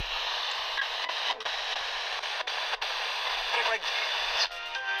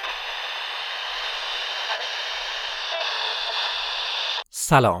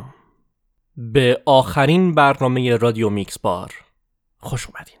سلام، به آخرین برنامه رادیو میکس بار خوش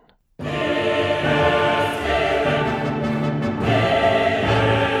اومدین.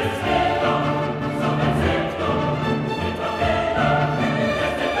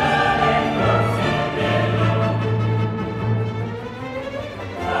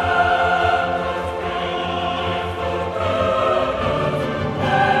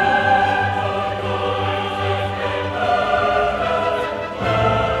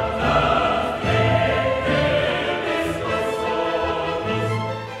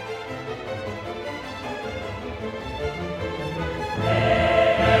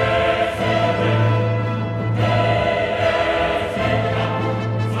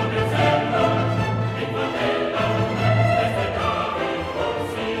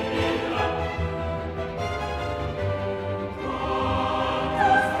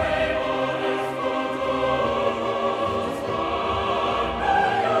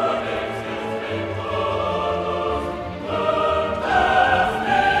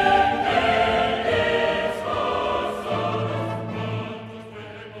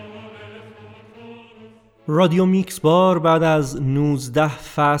 رادیو میکس بار بعد از 19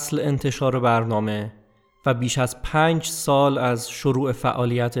 فصل انتشار برنامه و بیش از 5 سال از شروع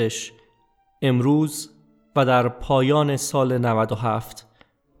فعالیتش امروز و در پایان سال 97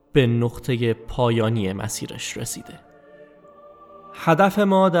 به نقطه پایانی مسیرش رسیده. هدف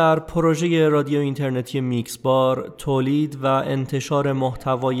ما در پروژه رادیو اینترنتی میکس بار تولید و انتشار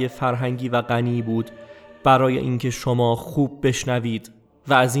محتوای فرهنگی و غنی بود برای اینکه شما خوب بشنوید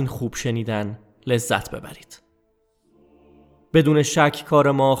و از این خوب شنیدن لذت ببرید. بدون شک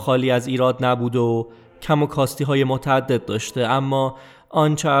کار ما خالی از ایراد نبود و کم و کاستی های متعدد داشته، اما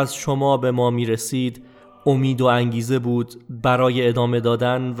آنچه از شما به ما می رسید امید و انگیزه بود برای ادامه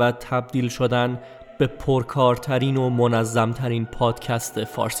دادن و تبدیل شدن به پرکارترین و منظمترین پادکست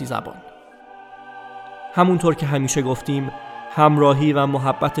فارسی زبان. همونطور که همیشه گفتیم، همراهی و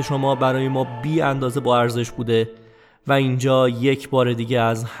محبت شما برای ما بی اندازه با ارزش بوده و اینجا یک بار دیگه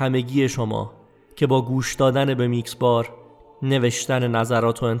از همگی شما که با گوش دادن به میکس بار، نوشتن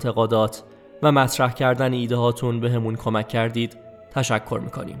نظرات و انتقادات و مطرح کردن ایده هاتون به همون کمک کردید تشکر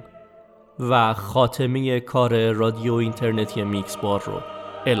میکنیم و خاتمه کار رادیو اینترنتی میکس بار رو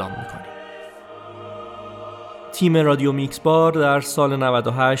اعلام میکنیم. تیم رادیو میکس بار در سال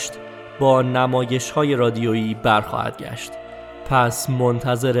 98 با نمایش های رادیویی برخواهد گشت، پس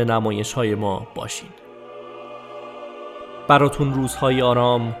منتظر نمایش های ما باشین. براتون روزهای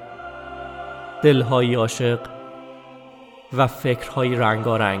آرام، دلهای عاشق و فکرهای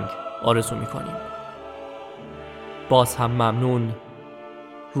رنگارنگ آرزو میکنیم. باز هم ممنون.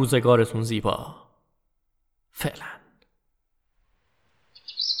 روزگارتون زیبا. فعلا.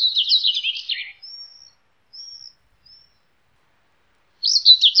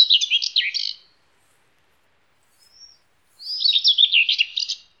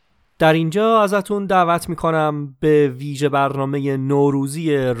 در اینجا ازتون دعوت میکنم به ویژه برنامه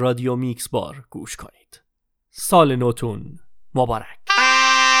نوروزی رادیو میکس بار گوش کنید. سال نوتون مبارک.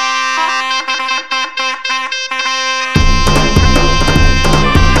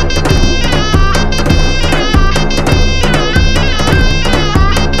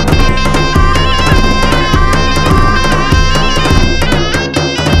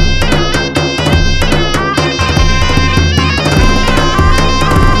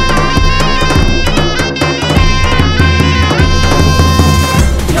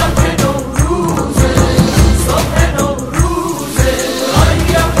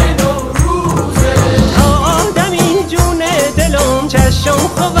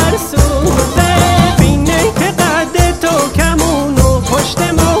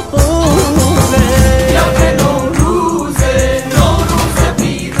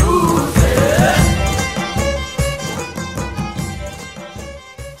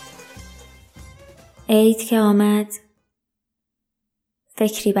 عید که آمد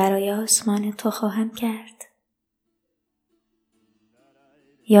فکری برای آسمان تو خواهم کرد.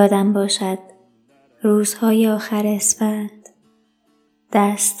 یادم باشد روزهای آخر اسفند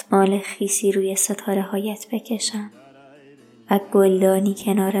دست مال خیسی روی ستاره هایت بکشم و گلدانی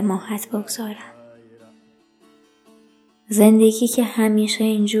کنار ماهت بگذارم. زندگی که همیشه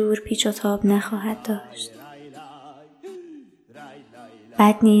اینجور پیچ و تاب نخواهد داشت.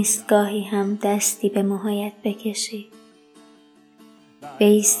 بد نیست گاهی هم دستی به موهایت بکشی،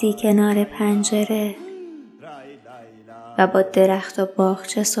 بایستی کنار پنجره و با درخت و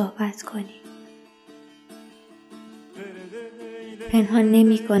باغچه صحبت کنی. پنهان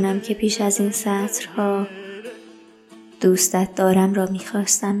نمی کنم که پیش از این سطرها دوستت دارم را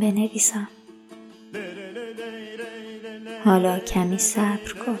میخواستم بنویسم. حالا کمی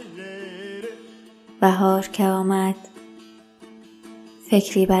صبر کن. بهار که آمد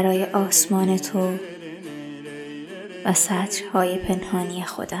فکری برای آسمان تو و سطرهای پنهانی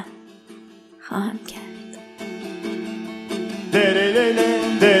خودم خواهم کرد.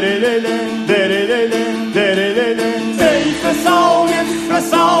 ای فسانه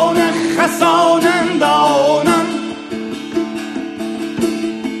فسانه خسانندانم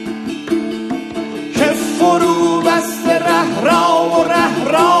که فرو بست ره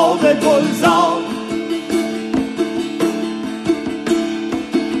را به گلزار،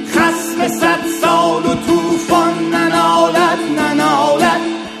 خسم 100 سال و طوفان ننالد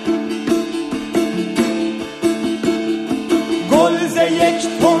گل ز یک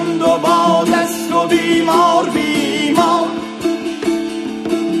تند و باد است و بیمار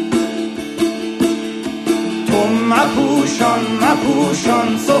تو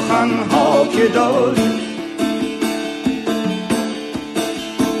مپوشان سخنها که داری،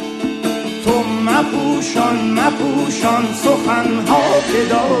 تو مپوشان سخنها که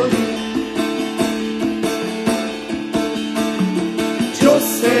داری. جز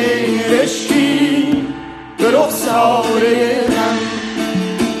سیر شیر به رخسار غم،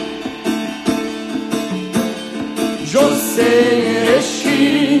 جز سیر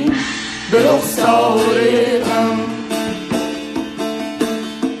شیر به رخسار غم.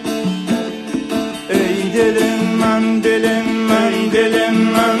 ای دل من دل من دل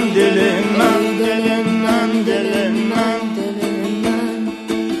من دل من دل من دل من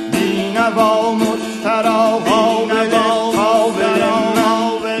بینوا مسترا قابل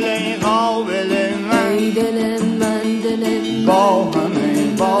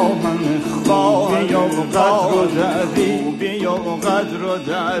خوبی و قدر و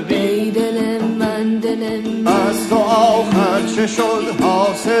دعوی. ای دل من از تو آخر چه شد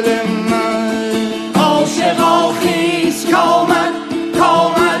حاصل من؟ عاشقا خیز کامد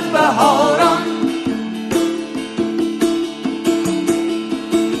بهاران،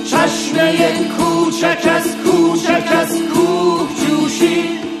 چشمه کوچک از کوه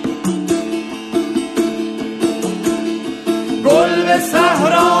جوشید، گل به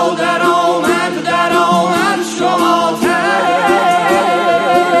صحرا در آمد چو آتش،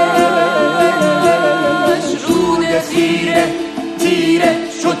 رود تیره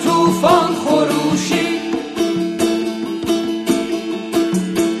چو طوفان خروشید،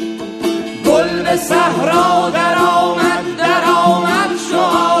 گل به صحرا در آمد چو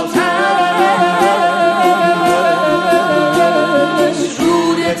آتش،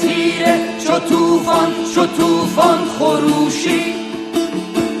 رود تیره چو طوفان خروشید.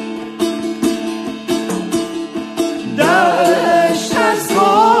 دشت از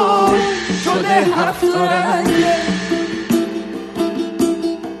گل شده 7 رنگه،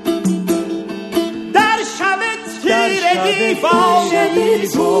 در شب تیره دیوانه دل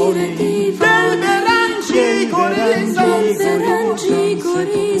به رنجی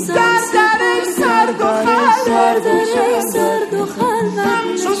گریزان، در سرد و خلوت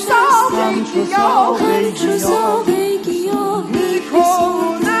همچو ساقی گیاه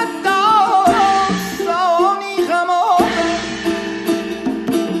میکند داستانی غم‌آور،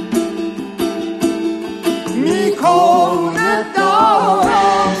 میکند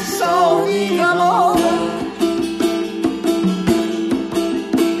داستانی غم‌آور.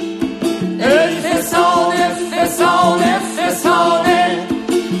 ای فسانه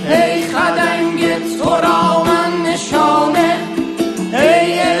ای خدنگ تو را من نشانه،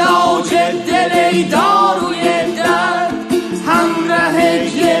 ای علاج دل ای داروی درد، همراه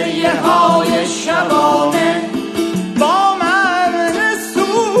گریه های شبانه، با من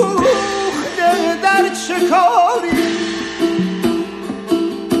سوخته در چه کاری؟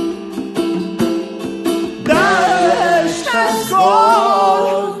 دشت از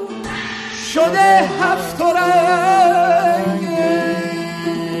گل شده 7 رنگ،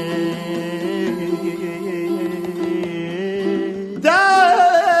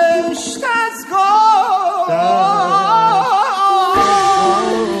 دشت از گل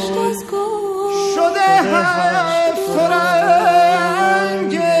شده 7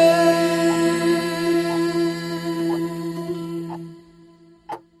 رنگ.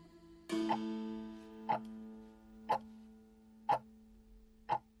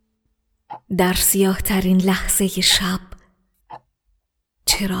 در سیاه ترین لحظه شب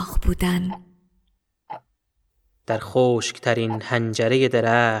چراغ بودن، در خشک‌ترین حنجره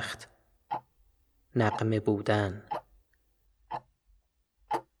درخت نغمه بودن،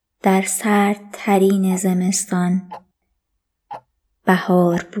 در سردترین زمستان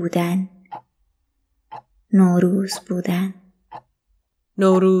بهار بودن، نوروز بودن.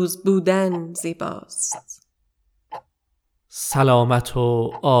 نوروز بودن زیباست. سلامت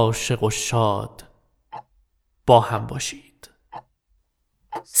و عاشق و شاد با هم باشید.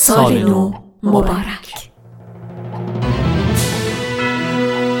 سال نو مبارک.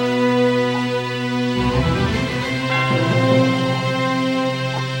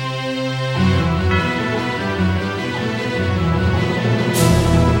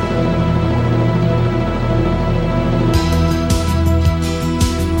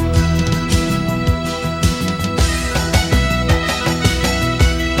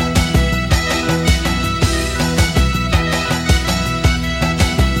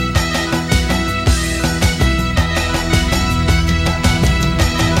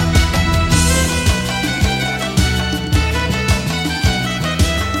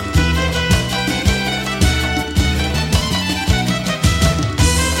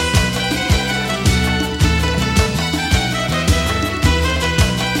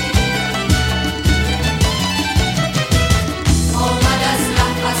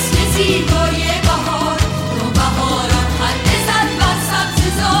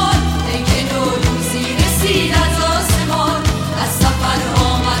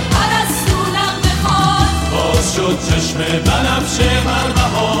 چشم بنفشه بر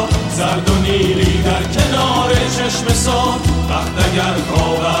بهار، زرد و نیلی در کنار چشم سار. وقت اگر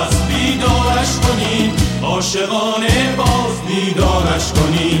خواب است بیدارش کنیم، عاشقانه باز بیدارش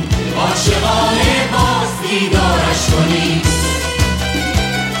کنیم، عاشقانه باز بیدارش کنیم.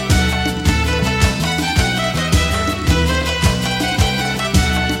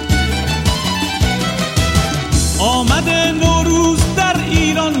 آمده نوروز در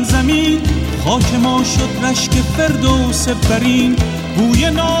ایران زمین، خاک ما شد رشک فردوس برین.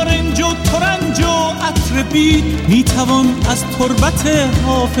 بوی نارنج و ترنج و عطر بید، میتوان از تربت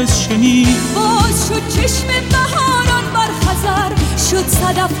حافظ شنید. باز شد چشم بهاران بر خزر، شد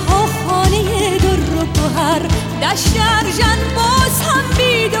صدف ها خانه در و گوهر. دشت ارژن باز هم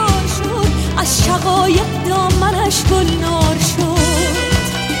بیدار شد، از شقایق دامنش گلنار شد.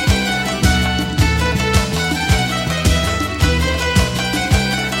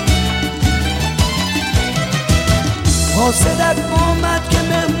 حاسدت آمد که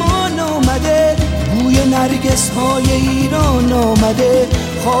مهمان آمده، بوی نرگس های ایران آمده.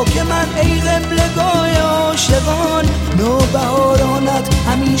 خاک من ای قبلگاه عاشقان، نوبهارانت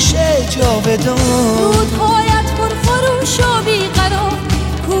همیشه جاودان. رودهایت پرخروش و بیقرار،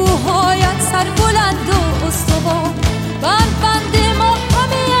 کوههایت سربلند و استوار. بند ما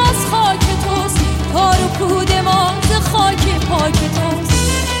همه از خاک توست، تار و پود ما ز خاک پاک توست.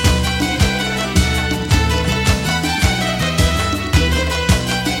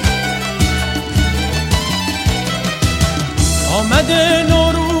 آمده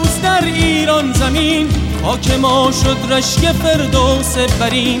نوروز در ایران زمین، خاک ما شد رشک فردوس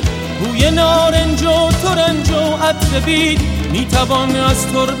برین. بوی نارنج و ترنج و عطر بید، میتوان از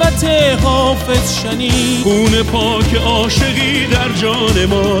تربت حافظ شنید. خون پاک عاشقی در جان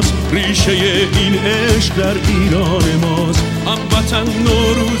ماست، ریشه این عشق در ایران ماست. هموطن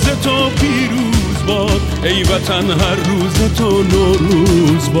نوروز تو پیروز باد، ای وطن هر روز تو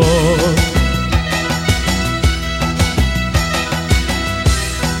نوروز باد.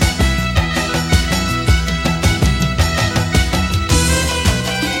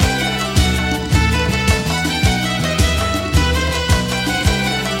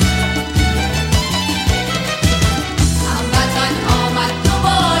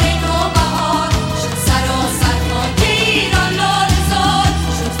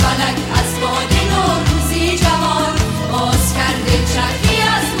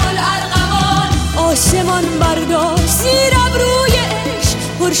 آسمان برداشت زیر ابروی عشق،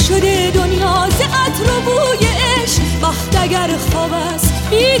 پر شده دنیا ز عطر و بوی عشق. وقت اگر خواب است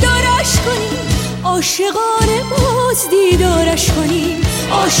بیدارش کنیم، عاشقانه باز دیدارش کنیم،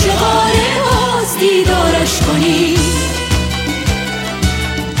 عاشقانه باز دیدارش کنیم.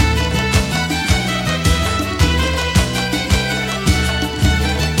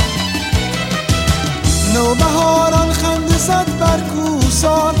 نوبهاران خنده زد بر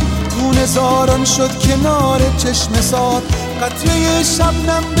کوسان، خون زاران شد کنار چشم سار. قطره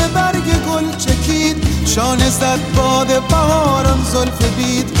شبنم به برگ گل چکید، شانه زد باد بهاران زلف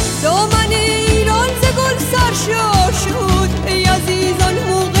بید. دامن ایران ز گل سرشار شد، ای عزیزان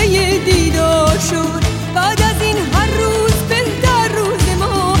موقع دیدار شد. بعد از این هر روز بهتر روز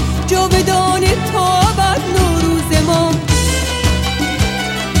ما، جاودانه تا ابد نوروز ما.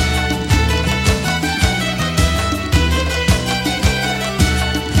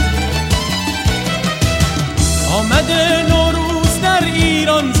 آمده نوروز در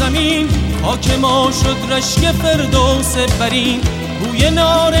خاک ما شد رشک فردوس برین. بوی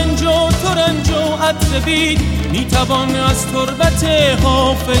نارنج و ترنج و عطر بید میتوان از تربت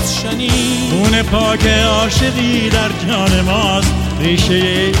حافظ شنید. خون پاک عاشقی در جان ماست، ریشه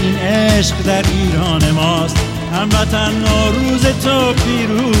این عشق در ایران ماست. هموطن نوروز تو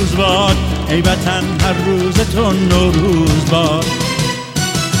پیروز باد، ای وطن هر روز تو نوروز باد.